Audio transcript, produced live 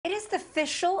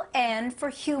official end for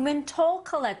human toll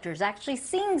collectors, actually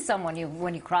seeing someone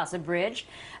when you cross a bridge.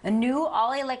 A new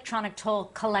all-electronic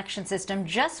toll collection system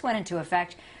just went into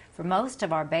effect for most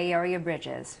of our Bay Area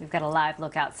bridges. We've got a live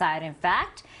look outside, in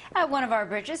fact, at one of our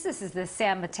bridges. This is the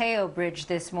San Mateo Bridge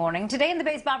this morning. Today in the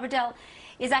Bay's Bob Redell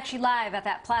is actually live at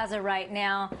that plaza right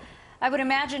now. I would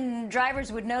imagine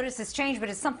drivers would notice this change, but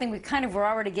it's something we kind of were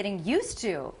already getting used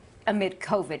to amid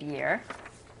COVID year.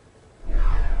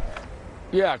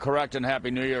 Yeah, correct, and Happy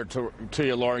New Year to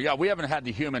you, Laura. Yeah, we haven't had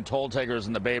the human toll takers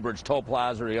in the Bay Bridge Toll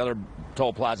Plaza or the other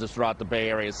toll plazas throughout the Bay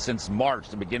Area since March,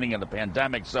 the beginning of the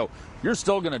pandemic. So you're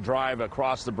still going to drive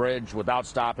across the bridge without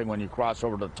stopping when you cross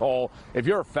over the toll. If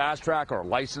you're a fast track or a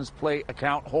license plate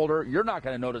account holder, you're not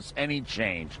going to notice any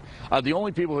change. The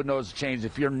only people who notice change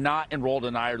if you're not enrolled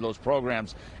in either of those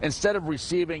programs. Instead of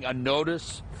receiving a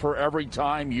notice for every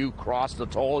time you cross the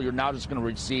toll, you're now just going to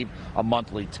receive a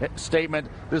monthly statement.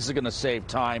 This is going to save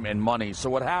time and money. So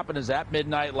what happened is at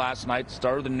midnight last night,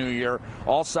 start of the new year,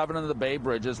 all 7 of the Bay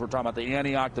Bridges, we're talking about the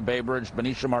Antioch, the Bay Bridge,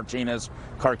 Benicia-Martinez,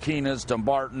 Carquinez,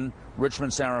 Dumbarton,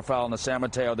 Richmond-San Rafael, and the San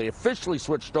Mateo, they officially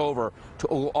switched over to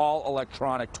all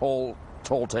electronic toll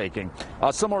taking,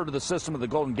 similar to the system of the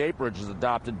Golden Gate Bridges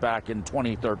adopted back in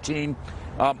 2013.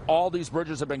 All these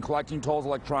bridges have been collecting tolls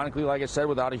electronically, like I said,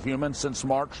 without a human since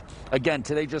March. Again,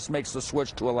 today just makes the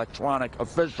switch to electronic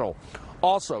official.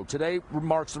 Also, today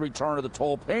marks the return of the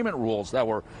toll payment rules that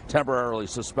were temporarily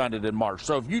suspended in March.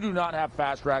 So if you do not have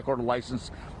Fast Track or the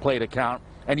license plate account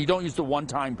and you don't use the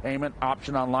one-time payment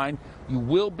option online, you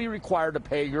will be required to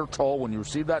pay your toll when you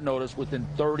receive that notice within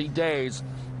 30 days.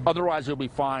 Otherwise, you'll be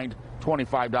fined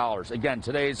 $25. Again,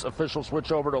 today's official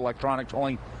switch over to electronic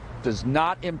tolling does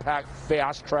not impact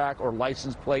Fast Track or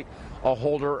license plate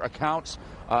holder accounts.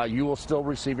 You will still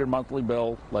receive your monthly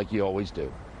bill like you always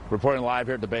do. Reporting live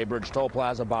here at the Bay Bridge Toll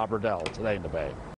Plaza, Bob Redell, today in the Bay.